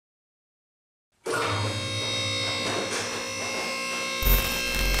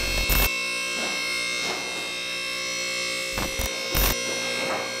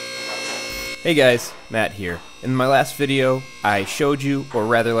Hey guys, Matt here. In my last video, I showed you, or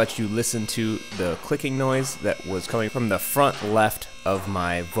rather let you listen to the clicking noise that was coming from the front left of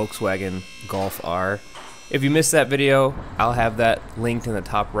my Volkswagen Golf R. If you missed that video, I'll have that linked in the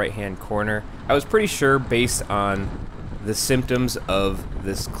top right hand corner. I was pretty sure based on the symptoms of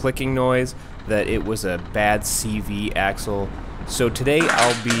this clicking noise that it was a bad CV axle. So today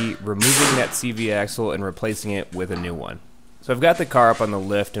I'll be removing that CV axle and replacing it with a new one. So I've got the car up on the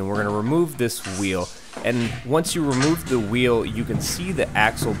lift and we're going to remove this wheel, and once you remove the wheel you can see the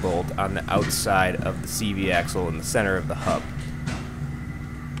axle bolt on the outside of the CV axle in the center of the hub.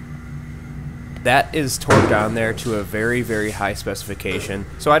 That is torqued down there to a very, very high specification,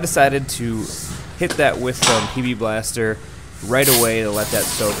 so I decided to hit that with some PB Blaster right away to let that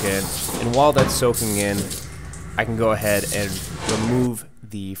soak in, and while that's soaking in I can go ahead and remove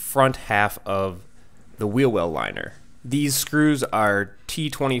the front half of the wheel well liner. These screws are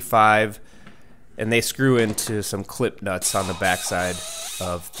T25 and they screw into some clip nuts on the backside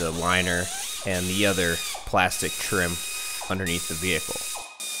of the liner and the other plastic trim underneath the vehicle.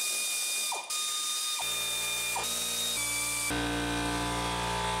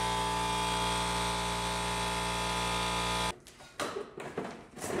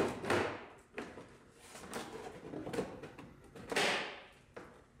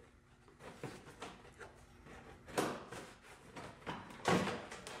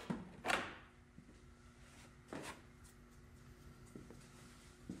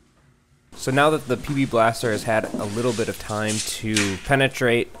 So now that the PB Blaster has had a little bit of time to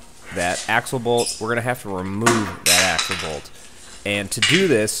penetrate that axle bolt, we're going to have to remove that axle bolt. And to do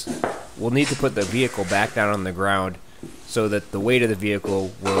this, we'll need to put the vehicle back down on the ground so that the weight of the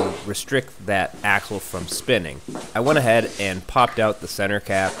vehicle will restrict that axle from spinning. I went ahead and popped out the center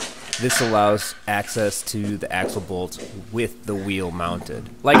cap. This allows access to the axle bolts with the wheel mounted.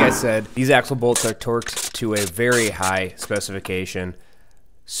 Like I said, these axle bolts are torqued to a very high specification,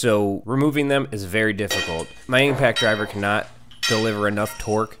 so removing them is very difficult. My impact driver cannot deliver enough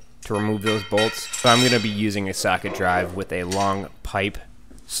torque to remove those bolts, so I'm going to be using a socket drive with a long pipe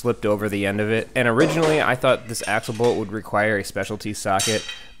slipped over the end of it. And originally I thought this axle bolt would require a specialty socket,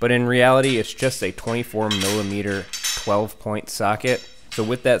 but in reality it's just a 24mm 12-point socket. So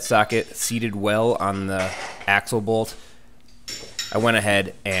with that socket seated well on the axle bolt, I went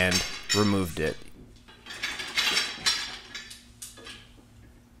ahead and removed it.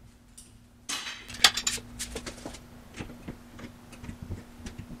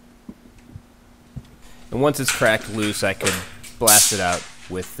 And once it's cracked loose, I could blast it out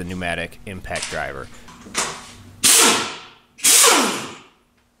with the pneumatic impact driver.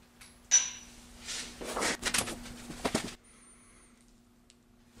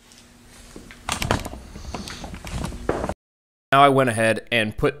 Now I went ahead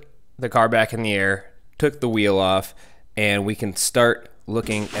and put the car back in the air, took the wheel off, and we can start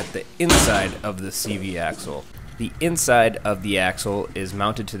looking at the inside of the CV axle. The inside of the axle is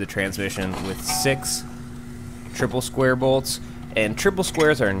mounted to the transmission with 6 triple square bolts, and triple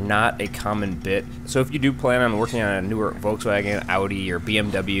squares are not a common bit, so if you do plan on working on a newer Volkswagen, Audi, or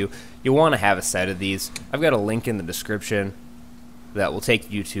BMW, you'll want to have a set of these. I've got a link in the description that will take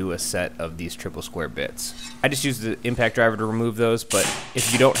you to a set of these triple square bits. I just used the impact driver to remove those, but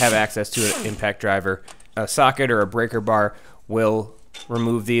if you don't have access to an impact driver, a socket or a breaker bar will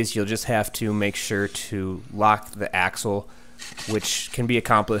remove these. You'll just have to make sure to lock the axle, which can be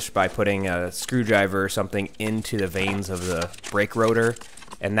accomplished by putting a screwdriver or something into the vanes of the brake rotor,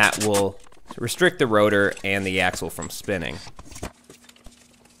 and that will restrict the rotor and the axle from spinning.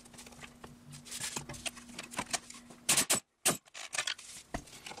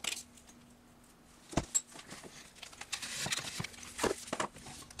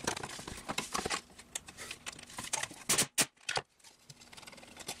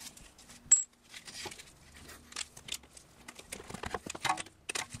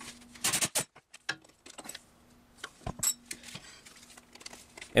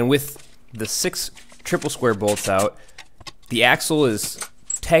 And with the 6 triple square bolts out, the axle is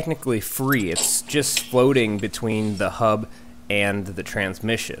technically free. It's just floating between the hub and the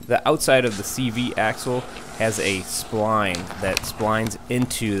transmission. The outside of the CV axle has a spline that splines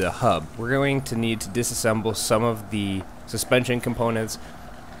into the hub. We're going to need to disassemble some of the suspension components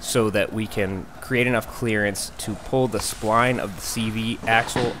so that we can create enough clearance to pull the spline of the CV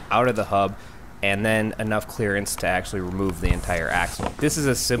axle out of the hub, and then enough clearance to actually remove the entire axle. This is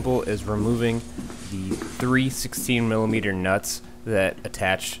as simple as removing the 3 16mm nuts that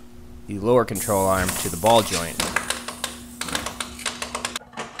attach the lower control arm to the ball joint.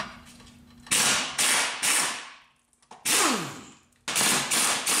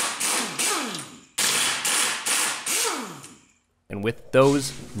 With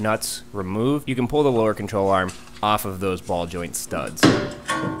those nuts removed, you can pull the lower control arm off of those ball joint studs.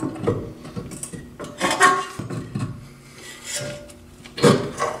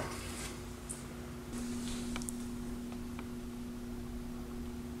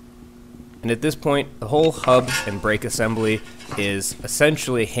 And at this point, the whole hub and brake assembly is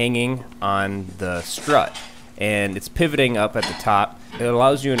essentially hanging on the strut, and it's pivoting up at the top. It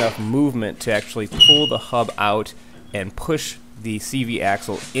allows you enough movement to actually pull the hub out and push the CV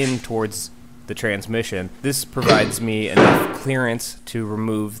axle in towards the transmission. This provides me enough clearance to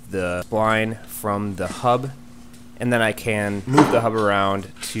remove the spline from the hub, and then I can move the hub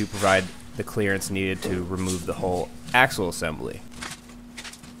around to provide the clearance needed to remove the whole axle assembly.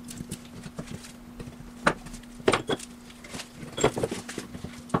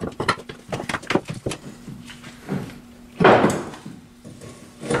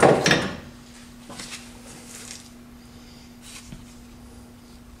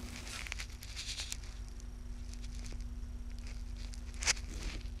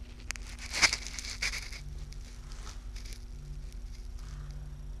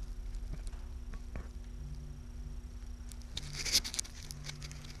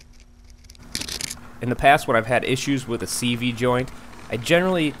 In the past, when I've had issues with a CV joint, I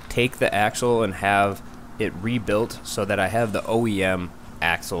generally take the axle and have it rebuilt so that I have the OEM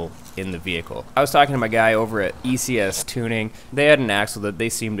axle in the vehicle. I was talking to my guy over at ECS Tuning. They had an axle that they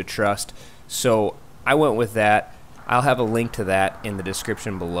seemed to trust, so I went with that. I'll have a link to that in the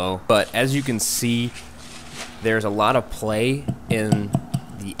description below. But as you can see, there's a lot of play in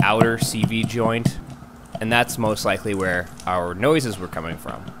the outer CV joint, and that's most likely where our noises were coming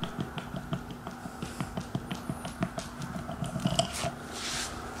from.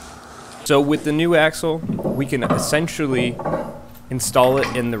 So with the new axle, we can essentially install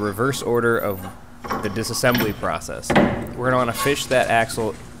it in the reverse order of the disassembly process. We're going to want to fish that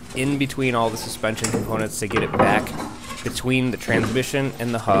axle in between all the suspension components to get it back between the transmission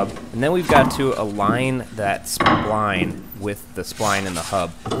and the hub. And then we've got to align that spline with the spline in the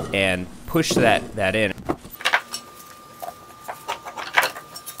hub and push that in.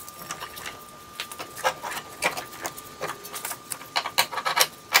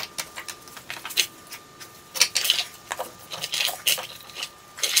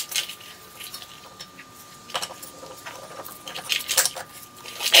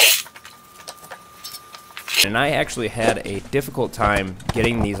 And I actually had a difficult time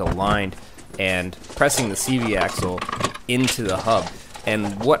getting these aligned and pressing the CV axle into the hub.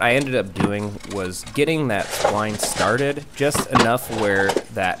 And what I ended up doing was getting that spline started just enough where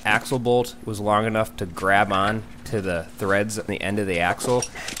that axle bolt was long enough to grab on to the threads at the end of the axle.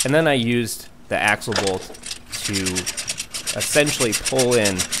 And then I used the axle bolt to essentially pull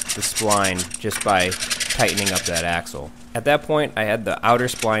in the spline just by tightening up that axle. At that point, I had the outer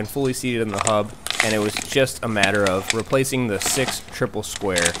spline fully seated in the hub, and it was just a matter of replacing the 6 triple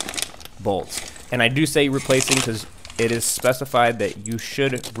square bolts. And I do say replacing because it is specified that you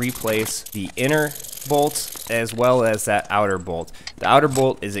should replace the inner bolts as well as that outer bolt. The outer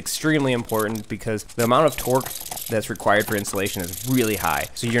bolt is extremely important because the amount of torque that's required for installation is really high.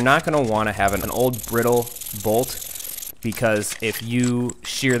 So you're not going to want to have an old brittle bolt, because if you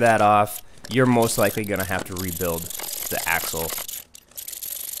shear that off, you're most likely going to have to rebuild the axle.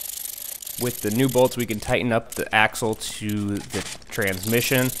 With the new bolts, we can tighten up the axle to the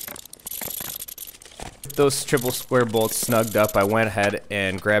transmission. With those triple square bolts snugged up, I went ahead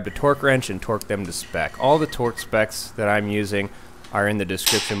and grabbed a torque wrench and torqued them to spec. All the torque specs that I'm using are in the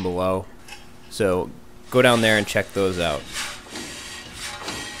description below, so go down there and check those out.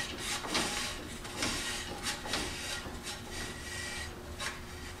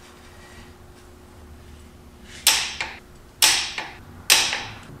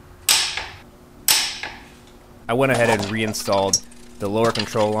 I went ahead and reinstalled the lower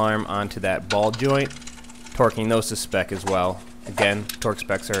control arm onto that ball joint, torquing those to spec as well. Again, torque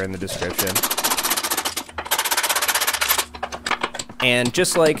specs are in the description. And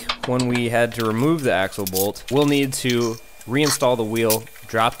just like when we had to remove the axle bolt, we'll need to reinstall the wheel,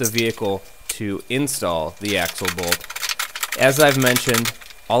 drop the vehicle to install the axle bolt. As I've mentioned,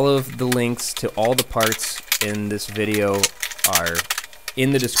 all of the links to all the parts in this video are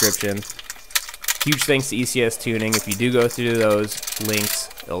in the description. Huge thanks to ECS Tuning. If you do go through those links,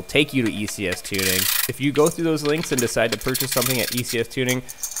 it'll take you to ECS Tuning. If you go through those links and decide to purchase something at ECS Tuning,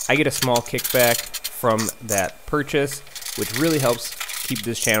 I get a small kickback from that purchase, which really helps keep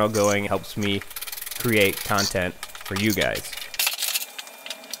this channel going, helps me create content for you guys.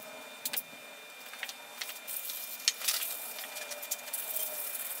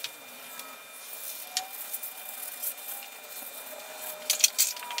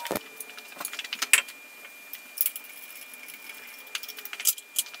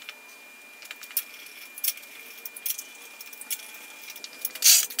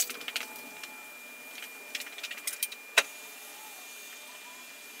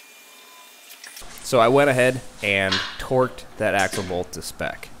 So I went ahead and torqued that axle bolt to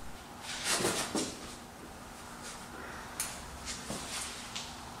spec.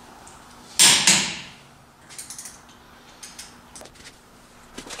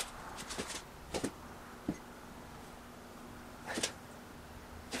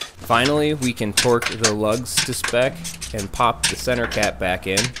 Finally, we can torque the lugs to spec and pop the center cap back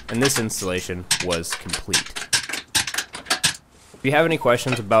in, and this installation was complete. If you have any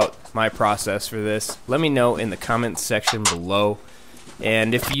questions about my process for this, let me know in the comments section below.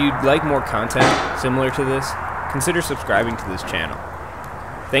 And if you'd like more content similar to this, consider subscribing to this channel.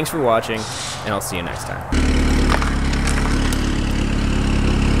 Thanks for watching, and I'll see you next time.